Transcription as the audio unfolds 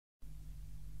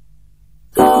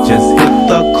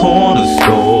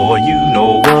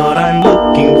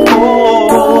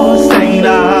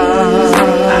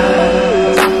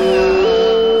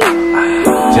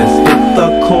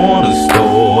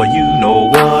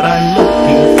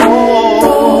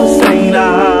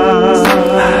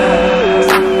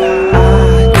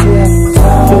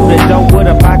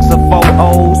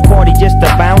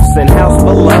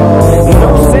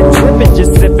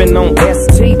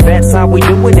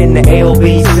in the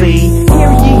LBC.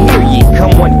 Hear ye,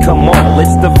 come on.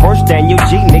 It's the first Daniel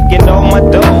G, Nick and all my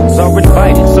dogs are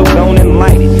invited, so don't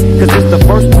enlight it. Cause it's the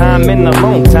first time in a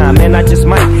long time, and I just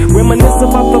might reminisce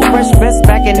about the fresh vest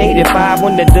back in 85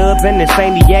 when the Dubs and the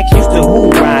Saniacs used to who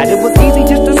ride. It was easy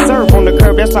just to serve on the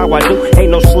curb, that's how I do.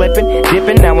 Ain't no slipping,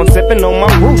 dipping, now I'm sipping on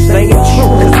my roots, staying true.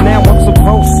 Cause now I'm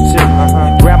supposed to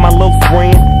grab my little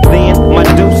friend, then my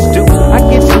deuce. I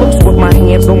get loose with my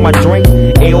hands on my drink.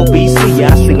 LBC, I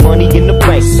see money in the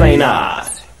bank, ain't I?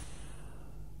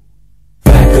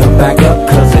 Back up,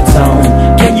 cause it's on.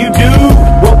 Can you do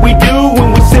what we do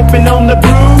when we sippin' on the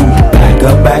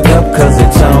brew? Back up, cause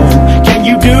it's on. Can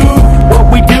you do what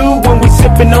we do when we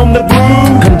sippin' on the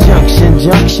brew? Conjunction,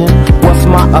 junction, what's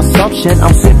my assumption?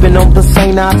 I'm sippin' on the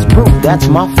St. Ides brew, that's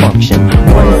my function. 1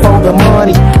 for the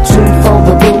money, 2 for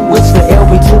the brew. It's the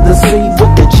LB to the C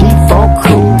with the G-Funk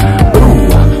crew. Ooh,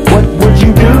 what would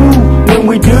you do when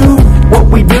we do what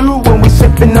we do when we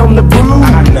sippin' on the brew?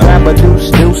 Grab a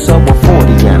deuce of a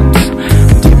 40 ounce,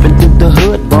 dipping through the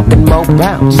hood, bumping more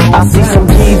bounce. I see some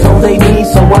G's on they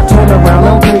knees, so I turn around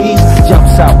on threes.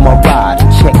 Jumps out my ride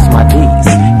and checks my D's.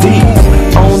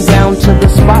 On down to the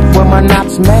spot where my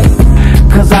knots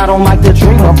made. Cause I don't like to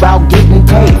dream about getting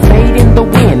paid. Fade in the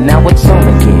wind, now it's on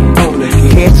again.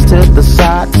 Heads to the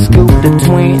side, scoop the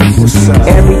twins.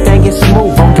 Everything is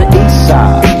smooth on the east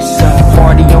side.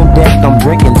 Party on deck, I'm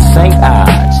drinking St.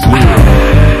 Ides, yeah.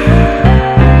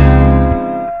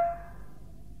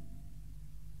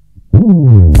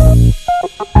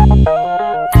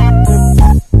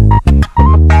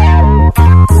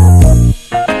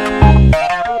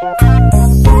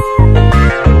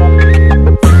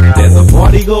 There's a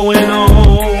party going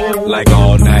on, like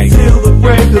all night till the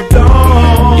break of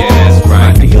dawn. Yeah, that's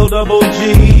right.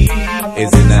 D-O-double-G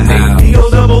is in the house.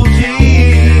 D-O-double-G,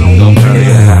 don't turn it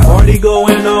out. Party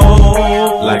going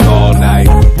on, like all night.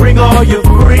 Bring all your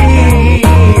friends.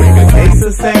 Bring a case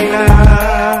of St.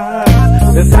 Ides.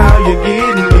 That's how you're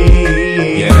getting me.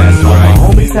 Yeah, that's right. My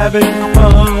homies having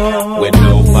fun with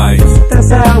no fights.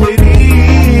 That's how it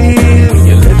is.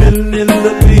 You're living in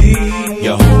the beat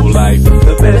your whole life.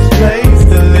 The best place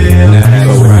to live. That's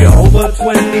so right. If you're over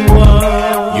 21,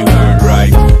 you earned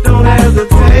right. Don't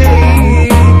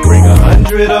hesitate. Bring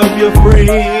 100 of your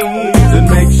friends and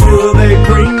make sure they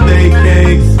bring their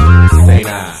case. St.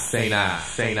 Ides, St. Ides,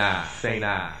 St. Ides, St.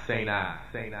 Ides, St. Ides,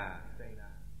 St. Ides.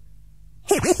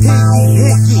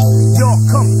 Y'all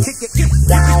come kick it. Get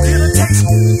a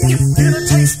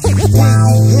taste. Get a taste.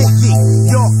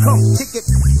 Y'all come kick it.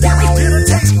 Get a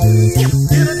taste.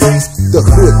 Get a taste. The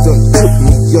hood done took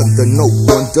me under, no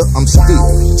wonder I'm still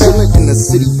chillin' in the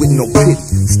city with no pity.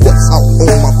 Steps out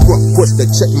on my front porch to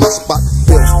check my spot.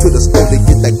 Bells to the store to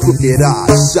get that crooked eye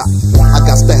shot. I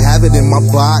got to have it in my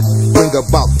body. Bring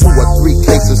about 2 or 3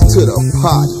 cases to the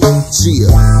party. Cheer,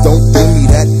 don't give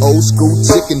me that old school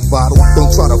chicken bottle.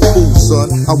 Don't try to fool, son,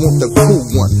 I want the cool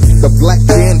one. The black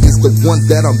can is the one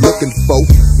that I'm looking for.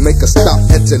 Make a stop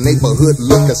at your neighborhood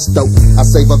liquor store. I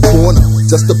save a corner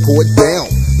just to pour it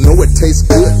down. Know it tastes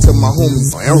good to my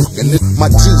homies. My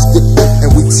G's get thick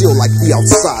and we chill like the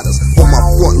outsiders. On my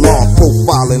front lawn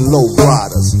profiling low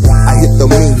riders. I hit the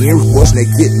mean earwash and they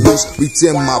get loose. Reach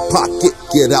in my pocket,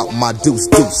 get out my deuce,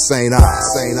 St. Ides,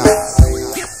 St. Ides.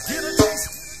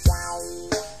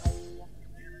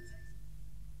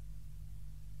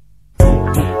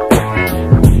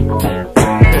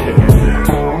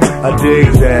 I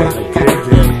dig that.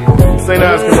 St.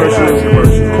 Ides commercial,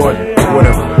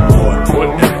 whatever.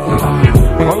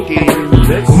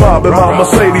 Mobbing my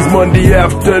Mercedes Monday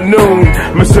afternoon.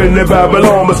 Missing the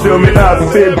Babylon, but still me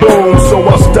outfit boom. So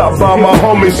I stopped by my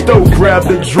homie Stoke, grabbed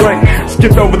a drink,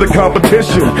 skipped over the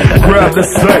competition, grabbed a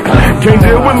sink. Can't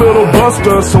deal with little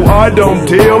busters, so I don't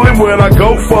deal. And when I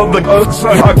go for the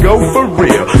I go for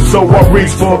real. So I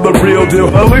reach for the real deal.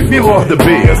 Hell, if you love the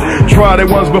beers, tried it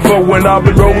once before when I've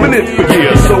been rolling it for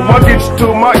years. So I get to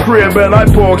my crib and I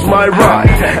parks my ride.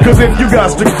 Cause if you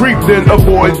got to creep, then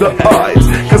avoid the eyes.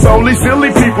 Cause only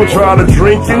silly people try to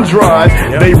drink and drive.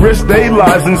 They risk their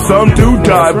lives and some do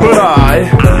die. But I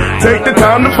take the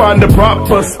time to find the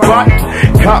proper spot,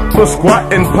 cop a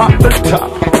squat and pop the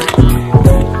top.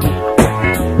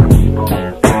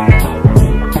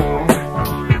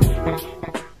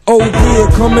 Oh yeah,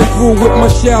 coming through with my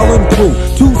Shaolin crew.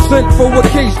 2 cents for a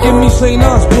case, give me St.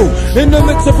 Ides brew. In the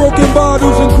mix of broken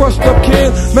bottles and crushed up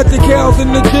cans. Met the cows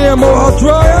in the jam or I'll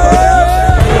dry.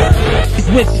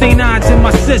 with St. Ides in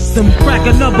my system. Crack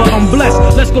another, I'm blessed.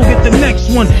 Let's go get the next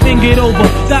one and get over.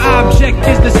 The object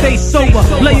is to stay sober.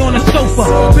 Lay on the sofa.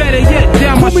 Better yet,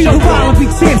 down my shoulder. I'll be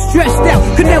champ, stressed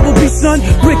out. Could never be son.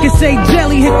 Rick and say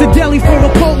jelly, hit the deli for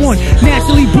a cold one.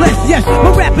 Naturally blessed, yes.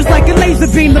 My rap is like a laser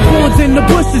beam. The boards in the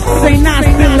bushes. St. Ides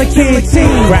feel like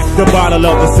canteen. Crack the bottle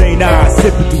of the St. Ides,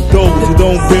 sipping through those who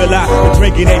don't realize that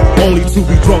drinking ain't only to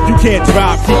be drunk. You can't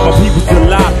drive, keep my people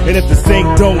alive. And if the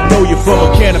saint don't know you from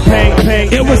a can of pain.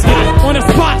 It was hot on the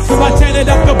spot, so I tatted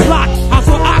up the block. I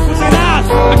saw aquas and eyes,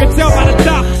 I could tell by the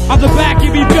top of the back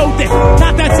it be built it.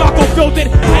 Not that charcoal filtered,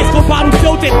 ice cold bottle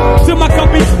tilted, till my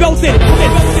cup be spilt it.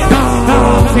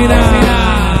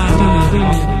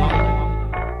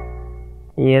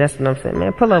 Yeah, that's what I'm saying,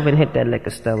 man. Pull over and hit that liquor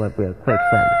store up real quick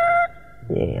for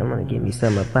me. Yeah, I'm gonna give me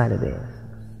some up out of there.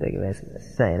 Cigarettes in the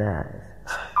St. Ides.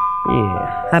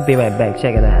 Yeah, I'll be right back.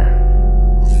 Check it out.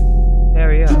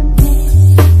 Hurry up.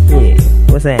 Yeah,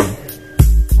 what's that?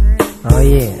 Oh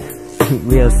yeah,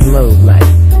 real smooth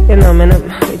like. You know, man,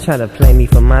 they try to play me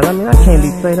for mine. I mean, I can't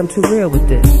be played. I'm too real with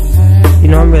this. You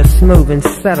know, I'm real smooth and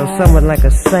settled, somewhat like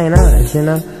a St. Ides, you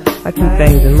know. I keep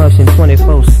things in motion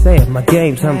 24/7. My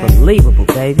game's unbelievable,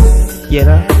 baby. You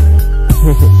know,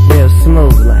 real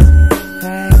smooth like.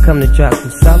 I come to drop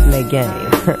some salt in their game.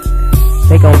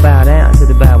 They gon' bow down to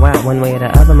the bow wow one way or the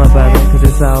other, my brother, 'cause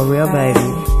it's all real, baby.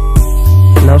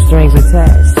 No strings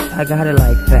attached. I got it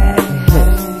like that.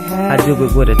 I do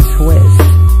it with a twist,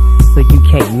 so you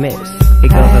can't miss. It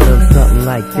goes a little something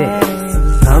like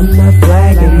this. I'm not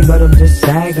flagging, but I'm just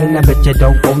sagging. I bet you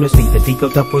don't wanna see the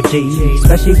Deagle Double G,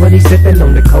 especially when he's sipping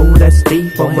on the cold SD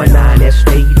from a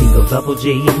 9SD. Deagle Double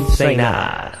G, say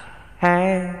nah.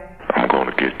 Hey, I'm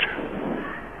gonna get you.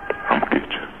 I'ma get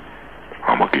you.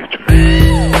 I'ma get you,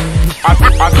 man.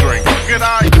 I drink Crooked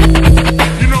Eye.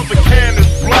 You know the can is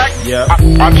black. Yeah.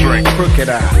 I drink Crooked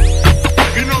Eye.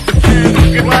 You know the can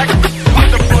is black. What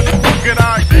the fuck is Crooked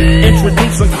Eye?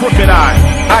 Introducing Crooked Eye,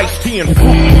 iced tea and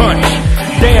fruit punch.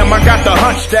 Damn, I got the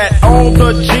hunch that all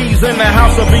the G's in the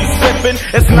house will be sipping.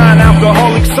 It's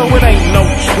non-alcoholic, so it ain't no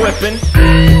tripping.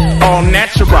 All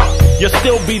natural, you'll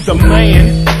still be the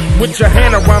man with your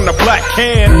hand around the black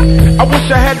can. I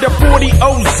wish I had the 40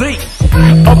 OZ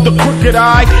of the Crooked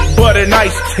Eye, but an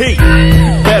iced tea.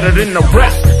 Better than the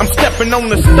rest, I'm stepping on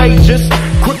the stages.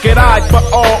 Crooked Eye for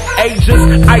all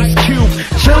ages. Ice Cube,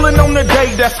 chilling on the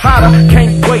day that's hotter.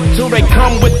 Can't wait till they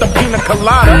come with the pina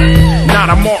colada. Not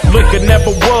a malt liquor,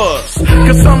 never was.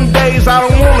 'Cause some days I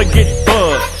don't wanna get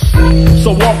buzzed.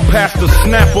 So walk past the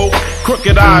Snapple.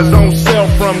 Crooked Eyes don't sell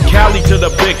from Cali to the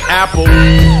Big Apple.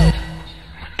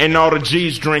 And all the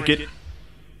G's drink it.